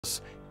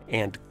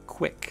and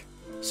quick.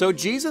 So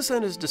Jesus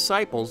and his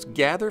disciples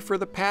gather for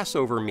the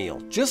Passover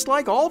meal, just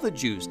like all the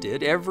Jews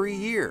did every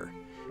year.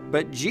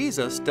 But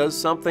Jesus does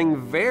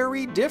something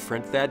very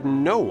different that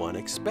no one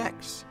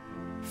expects.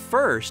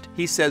 First,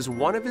 he says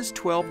one of his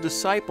 12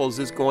 disciples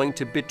is going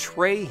to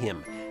betray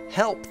him,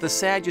 help the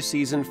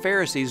Sadducees and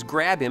Pharisees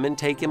grab him and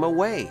take him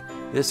away.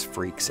 This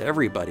freaks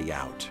everybody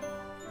out.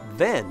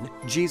 Then,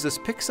 Jesus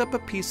picks up a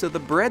piece of the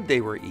bread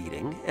they were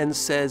eating and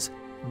says,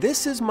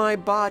 "This is my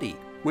body,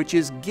 which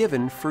is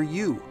given for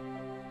you."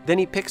 Then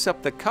he picks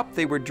up the cup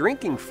they were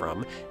drinking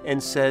from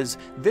and says,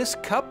 "This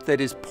cup that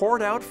is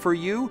poured out for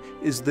you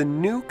is the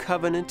new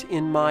covenant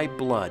in my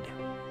blood."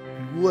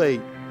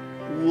 Wait,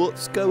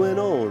 what's going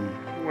on?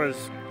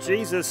 Was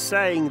Jesus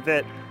saying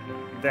that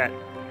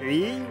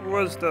he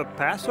was the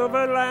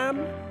Passover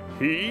lamb?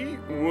 He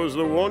was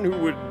the one who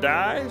would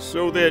die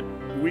so that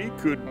we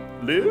could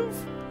live?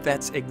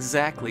 That's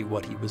exactly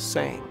what he was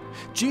saying.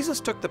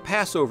 Jesus took the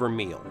Passover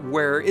meal,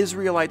 where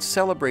Israelites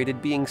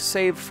celebrated being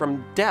saved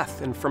from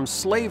death and from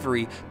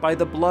slavery by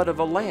the blood of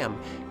a lamb,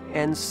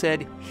 and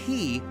said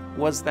he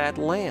was that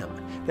lamb,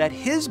 that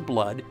his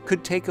blood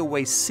could take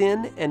away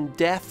sin and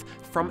death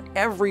from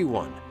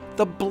everyone,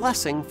 the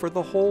blessing for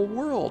the whole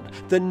world,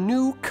 the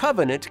new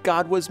covenant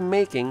God was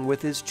making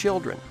with his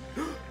children.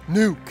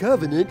 New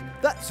covenant?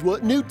 That's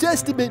what New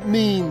Testament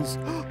means.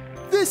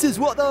 This is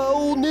what the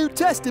whole New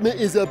Testament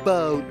is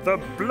about. The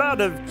blood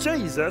of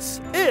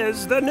Jesus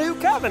is the new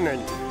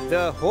covenant.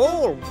 The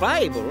whole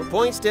Bible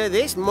points to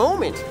this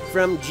moment,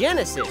 from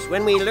Genesis,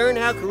 when we learn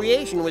how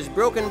creation was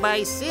broken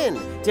by sin,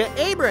 to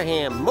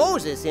Abraham,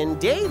 Moses, and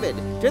David,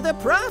 to the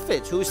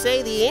prophets who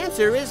say the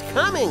answer is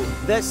coming,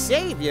 the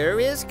Savior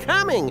is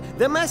coming,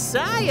 the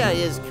Messiah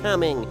is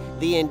coming.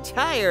 The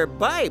entire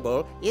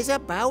Bible is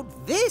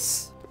about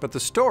this. But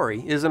the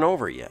story isn't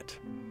over yet.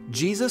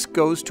 Jesus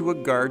goes to a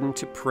garden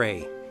to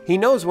pray. He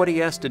knows what he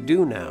has to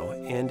do now,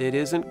 and it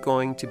isn't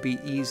going to be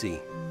easy.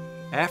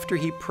 After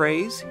he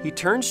prays, he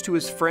turns to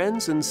his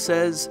friends and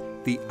says,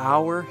 "The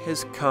hour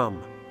has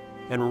come."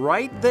 And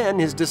right then,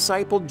 his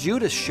disciple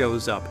Judas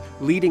shows up,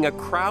 leading a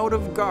crowd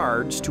of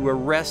guards to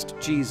arrest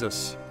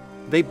Jesus.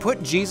 They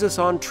put Jesus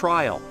on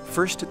trial,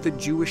 first at the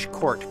Jewish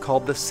court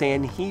called the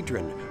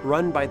Sanhedrin,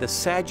 run by the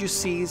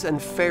Sadducees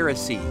and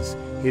Pharisees.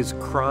 His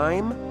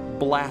crime?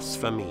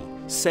 Blasphemy,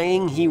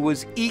 saying he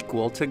was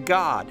equal to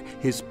God.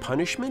 His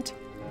punishment?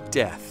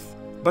 Death.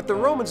 But the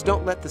Romans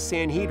don't let the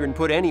Sanhedrin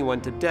put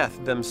anyone to death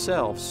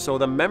themselves, so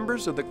the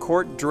members of the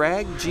court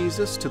drag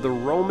Jesus to the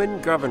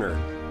Roman governor,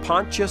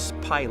 Pontius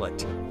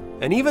Pilate.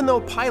 And even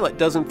though Pilate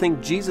doesn't think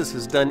Jesus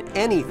has done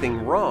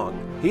anything wrong,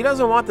 he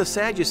doesn't want the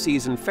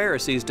Sadducees and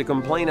Pharisees to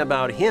complain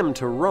about him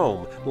to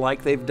Rome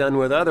like they've done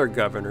with other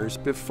governors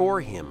before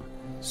him.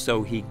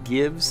 So he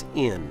gives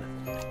in.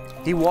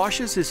 He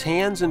washes his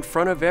hands in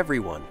front of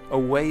everyone, a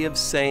way of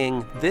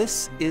saying,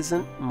 "This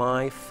isn't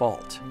my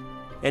fault."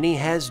 And he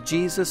has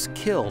Jesus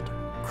killed,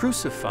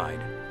 crucified,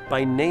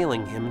 by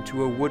nailing him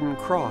to a wooden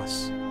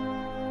cross.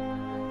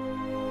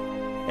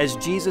 As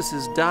Jesus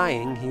is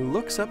dying, he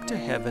looks up to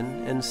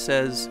heaven and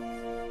says,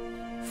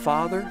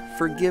 "Father,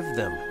 forgive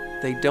them.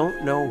 They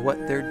don't know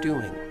what they're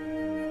doing."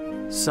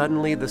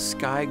 Suddenly the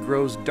sky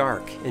grows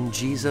dark and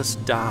Jesus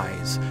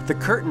dies. The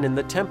curtain in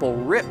the temple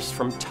rips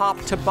from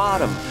top to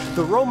bottom.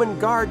 The Roman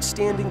guard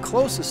standing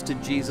closest to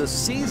Jesus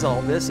sees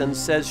all this and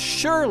says,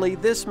 "Surely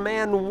this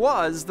man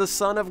was the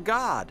Son of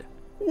God."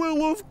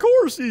 Well, of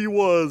course he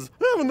was.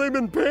 Haven't they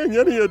been paying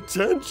any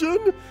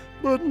attention?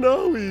 But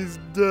now he's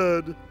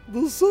dead.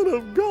 The Son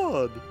of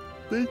God.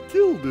 They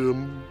killed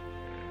him.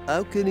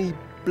 How can he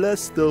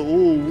bless the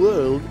whole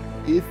world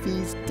if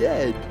he's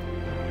dead?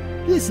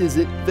 This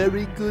isn't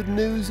very good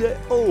news at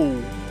all.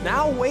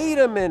 Now wait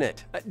a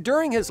minute.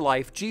 During his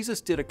life,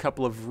 Jesus did a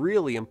couple of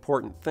really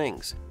important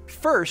things.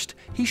 First,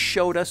 he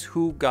showed us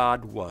who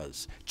God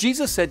was.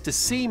 Jesus said, "To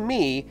see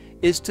me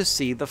is to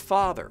see the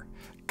Father."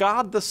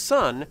 God the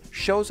Son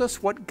shows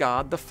us what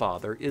God the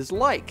Father is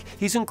like.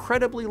 He's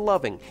incredibly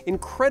loving,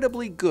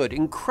 incredibly good,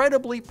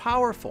 incredibly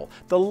powerful.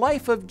 The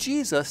life of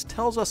Jesus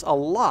tells us a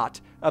lot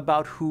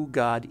about who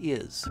God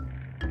is.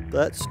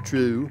 That's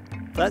true.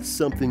 That's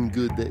something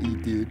good that he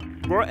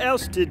did. What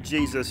else did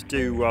Jesus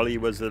do while he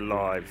was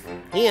alive?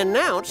 He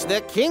announced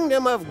the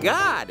kingdom of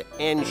God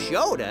and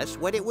showed us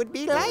what it would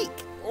be like.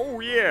 Oh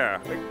yeah,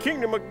 the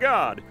kingdom of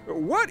God.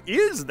 What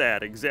is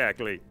that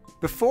exactly?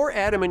 Before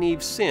Adam and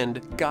Eve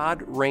sinned,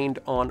 God reigned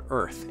on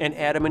earth, and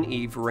Adam and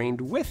Eve reigned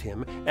with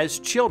him as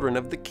children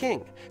of the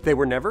King. They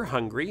were never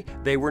hungry,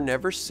 they were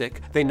never sick,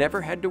 they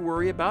never had to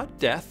worry about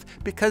death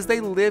because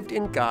they lived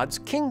in God's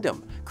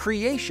kingdom,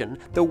 creation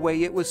the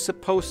way it was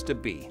supposed to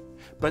be.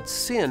 But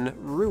sin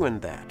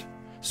ruined that.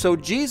 So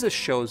Jesus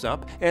shows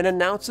up and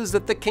announces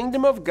that the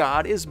kingdom of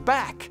God is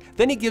back.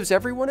 Then he gives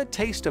everyone a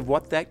taste of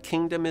what that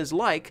kingdom is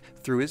like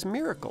through his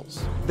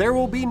miracles. There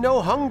will be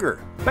no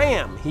hunger,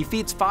 Bam! He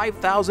feeds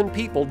 5,000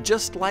 people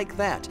just like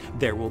that.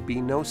 There will be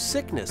no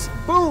sickness.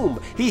 Boom!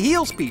 He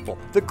heals people,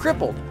 the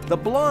crippled, the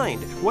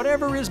blind.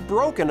 Whatever is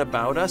broken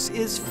about us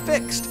is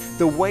fixed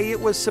the way it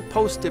was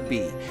supposed to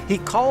be. He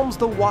calms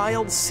the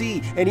wild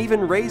sea and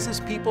even raises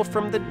people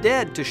from the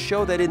dead to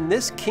show that in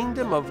this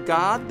kingdom of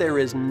God there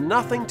is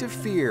nothing to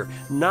fear,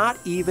 not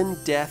even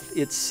death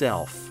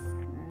itself.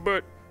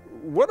 But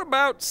what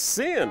about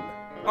sin?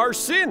 Our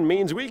sin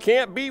means we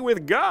can't be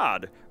with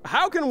God.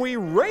 How can we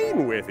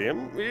reign with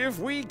Him if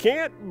we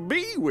can't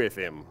be with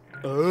Him?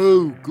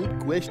 Oh, good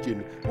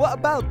question. What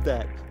about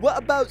that? What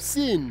about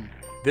sin?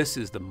 This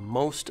is the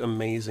most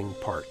amazing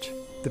part.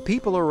 The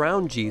people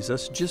around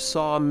Jesus just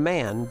saw a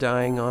man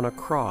dying on a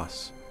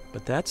cross,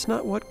 but that's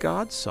not what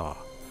God saw.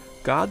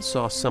 God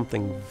saw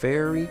something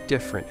very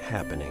different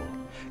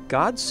happening.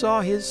 God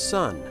saw His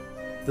Son,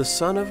 the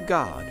Son of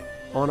God,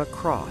 on a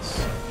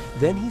cross.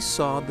 Then He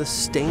saw the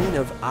stain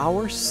of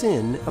our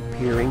sin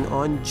appearing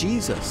on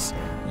Jesus.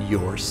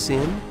 Your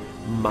sin,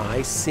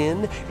 my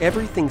sin,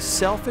 everything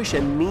selfish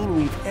and mean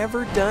we've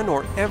ever done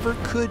or ever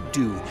could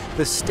do.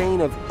 The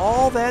stain of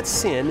all that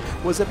sin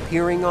was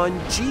appearing on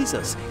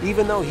Jesus,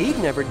 even though He'd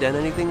never done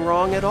anything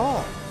wrong at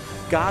all.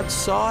 God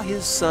saw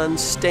His Son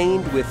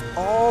stained with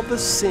all the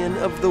sin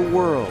of the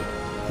world.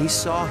 He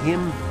saw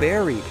Him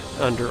buried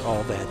under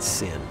all that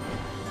sin.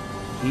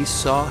 He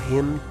saw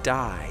Him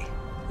die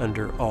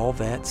under all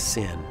that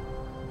sin.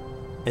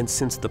 And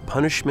since the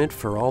punishment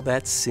for all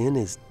that sin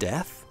is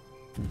death,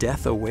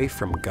 death away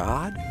from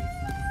God,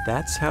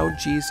 that's how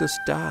Jesus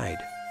died,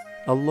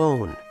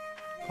 alone,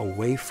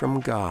 away from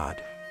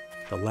God.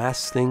 The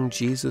last thing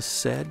Jesus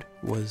said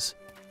was,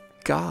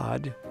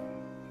 "God,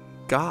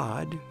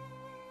 God,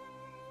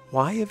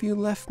 why have you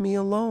left me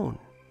alone?"